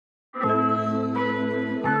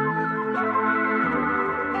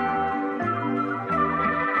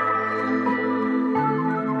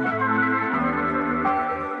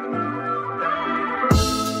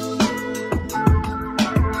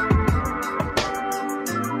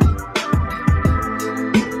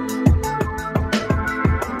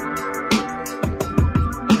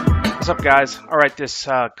up, guys? All right, this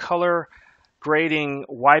color grading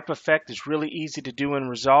wipe effect is really easy to do in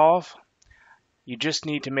Resolve. You just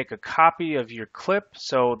need to make a copy of your clip.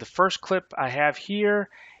 So the first clip I have here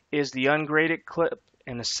is the ungraded clip,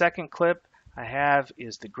 and the second clip I have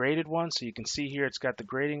is the graded one. So you can see here it's got the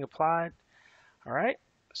grading applied. All right,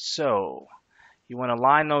 so you want to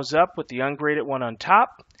line those up with the ungraded one on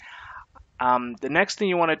top. The next thing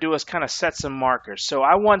you want to do is kind of set some markers. So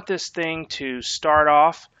I want this thing to start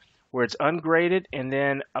off where it's ungraded, and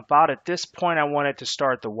then about at this point I want it to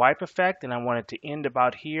start the wipe effect, and I want it to end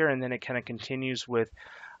about here, and then it kind of continues with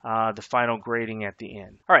the final grading at the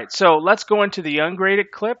end. All right, so let's go into the ungraded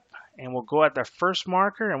clip, and we'll go at the first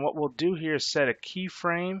marker, and what we'll do here is set a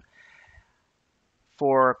keyframe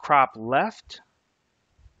for crop left,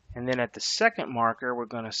 and then at the second marker we're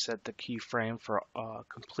going to set the keyframe for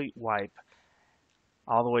complete wipe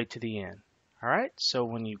all the way to the end. All right, so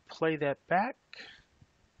when you play that back,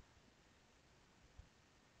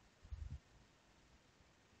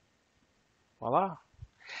 voila.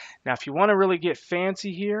 Now, if you want to really get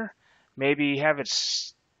fancy here, maybe have it,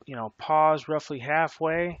 pause roughly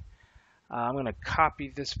halfway. I'm going to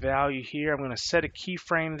copy this value here. I'm going to set a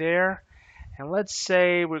keyframe there, and let's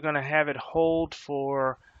say we're going to have it hold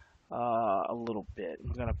for a little bit.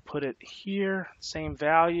 I'm going to put it here, same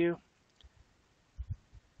value.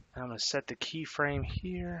 I'm going to set the keyframe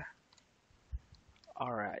here.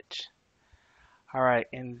 All right,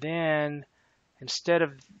 and then instead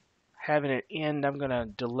of having it end, I'm going to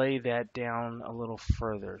delay that down a little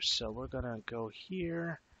further. So we're going to go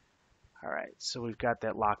here. All right, so we've got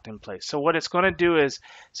that locked in place. So what it's going to do is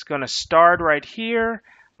it's going to start right here.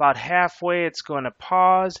 About halfway, it's going to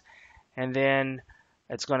pause, and then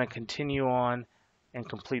it's going to continue on and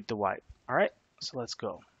complete the wipe. All right, so let's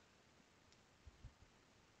go.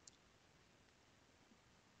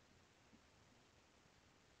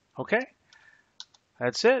 Okay,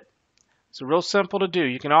 that's it. It's real simple to do.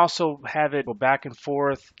 You can also have it go back and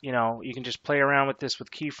forth. You can just play around with this with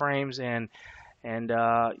keyframes, and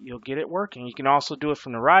you'll get it working. You can also do it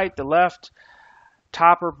from the right, the left,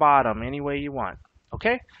 top or bottom, any way you want.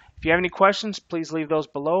 Okay? If you have any questions, please leave those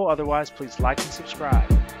below. Otherwise, please like and subscribe.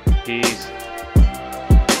 Peace.